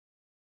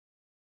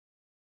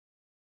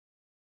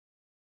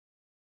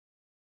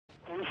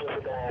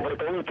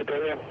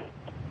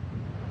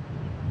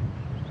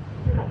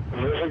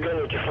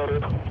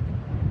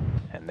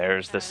And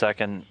there's the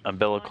second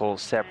umbilical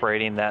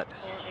separating. That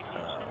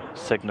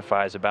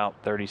signifies about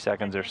 30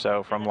 seconds or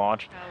so from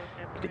launch.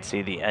 You can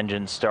see the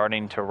engine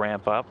starting to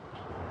ramp up.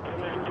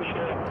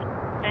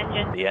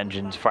 The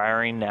engine's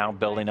firing, now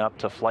building up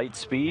to flight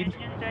speed,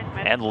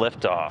 and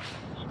liftoff.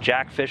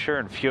 Jack Fischer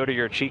and Fyodor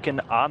Yurchikhin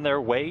on their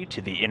way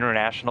to the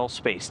International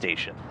Space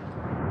Station.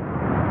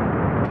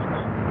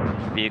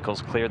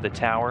 Vehicles cleared the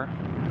tower,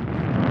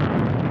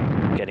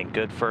 getting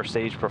good first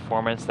stage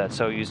performance. That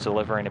Soyuz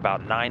delivering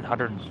about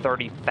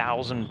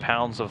 930,000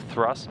 pounds of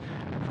thrust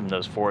from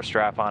those 4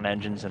 strap-on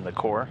engines in the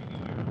core.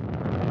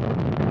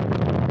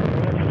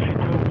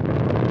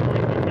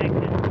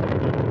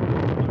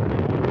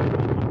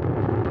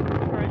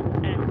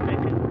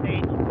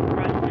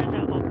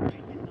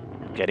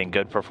 Getting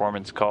good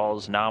performance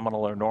calls,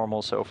 nominal or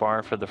normal so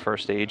far for the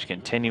first stage,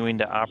 continuing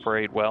to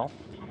operate well.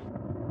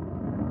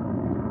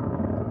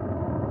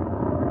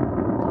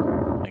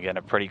 Again,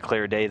 a pretty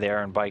clear day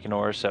there in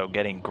Baikonur, so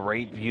getting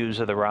great views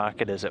of the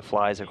rocket as it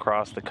flies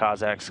across the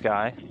Kazakh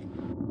sky.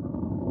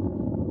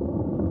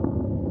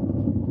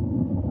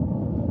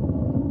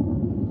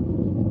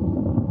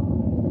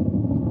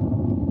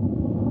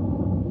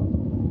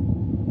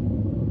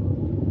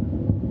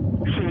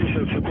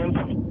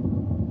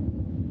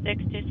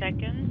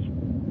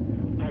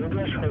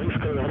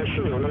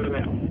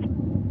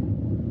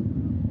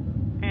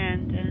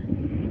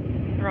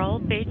 And roll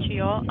pitch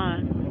yaw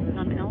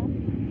nominal.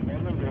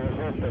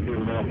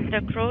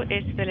 The crew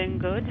is feeling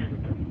good.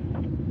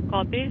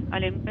 Copy,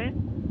 Olympic.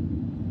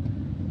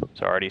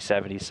 It's already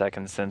 70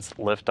 seconds since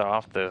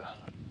liftoff. The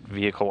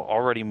vehicle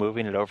already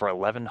moving at over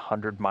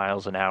 1,100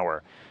 miles an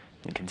hour.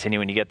 And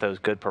continuing to get those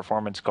good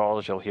performance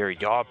calls. You'll hear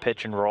yaw,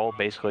 pitch, and roll,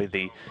 basically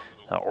the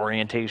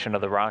orientation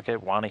of the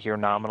rocket. Want to hear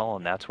nominal,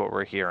 and that's what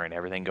we're hearing.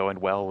 Everything going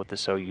well with the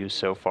Soyuz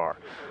so far.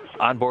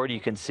 On board, you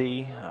can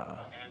see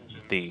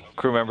the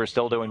crew members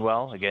still doing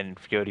well. Again,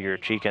 Fyodor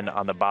Yurchikhin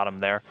on the bottom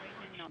there,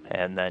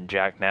 and then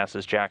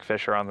NASA's Jack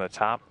Fischer on the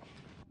top.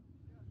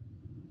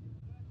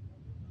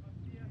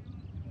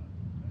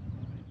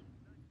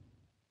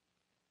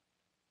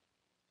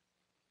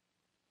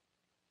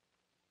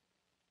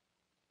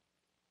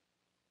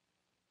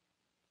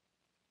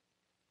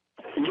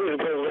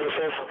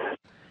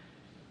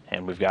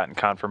 And we've gotten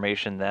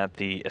confirmation that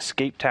the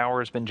escape tower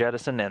has been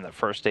jettisoned and the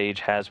first stage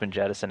has been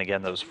jettisoned.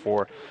 Again, those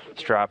 4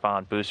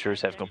 strap-on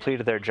boosters have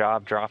completed their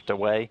job, dropped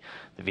away.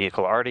 The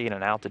vehicle already at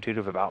an altitude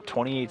of about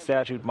 28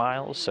 statute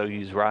miles.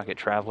 Soyuz rocket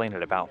traveling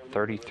at about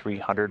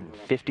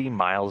 3,350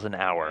 miles an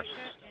hour.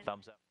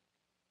 Thumbs up.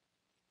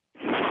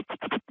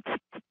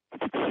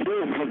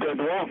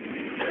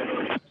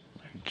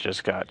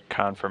 Just got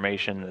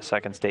confirmation the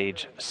second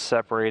stage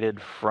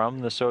separated from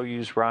the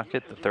Soyuz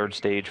rocket, the third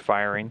stage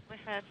firing. We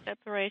have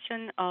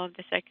separation of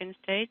the second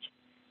stage.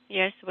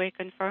 Yes, we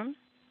confirm.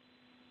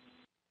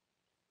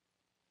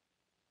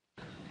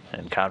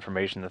 And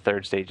confirmation the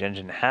third stage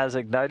engine has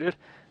ignited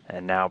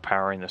and now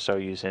powering the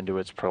Soyuz into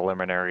its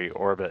preliminary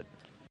orbit.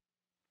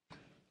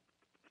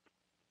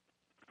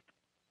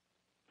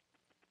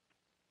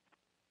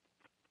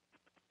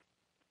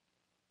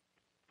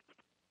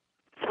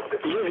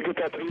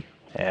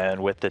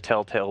 And with the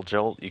telltale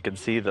jolt, you can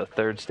see the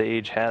third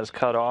stage has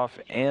cut off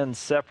and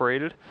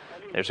separated.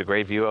 There's a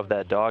great view of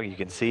that dog. You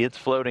can see it's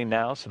floating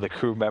now, so the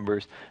crew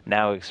members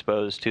now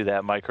exposed to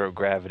that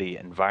microgravity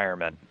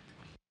environment.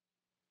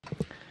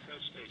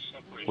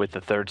 With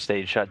the third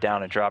stage shut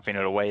down and dropping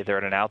it away, they're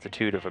at an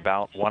altitude of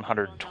about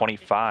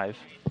 125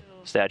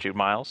 statute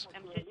miles.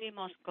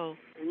 Moscow.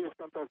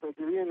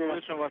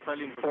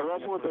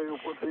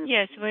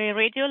 Yes, we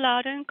read you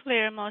loud and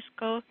clear,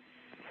 Moscow.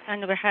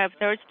 And we have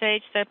third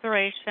stage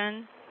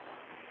separation.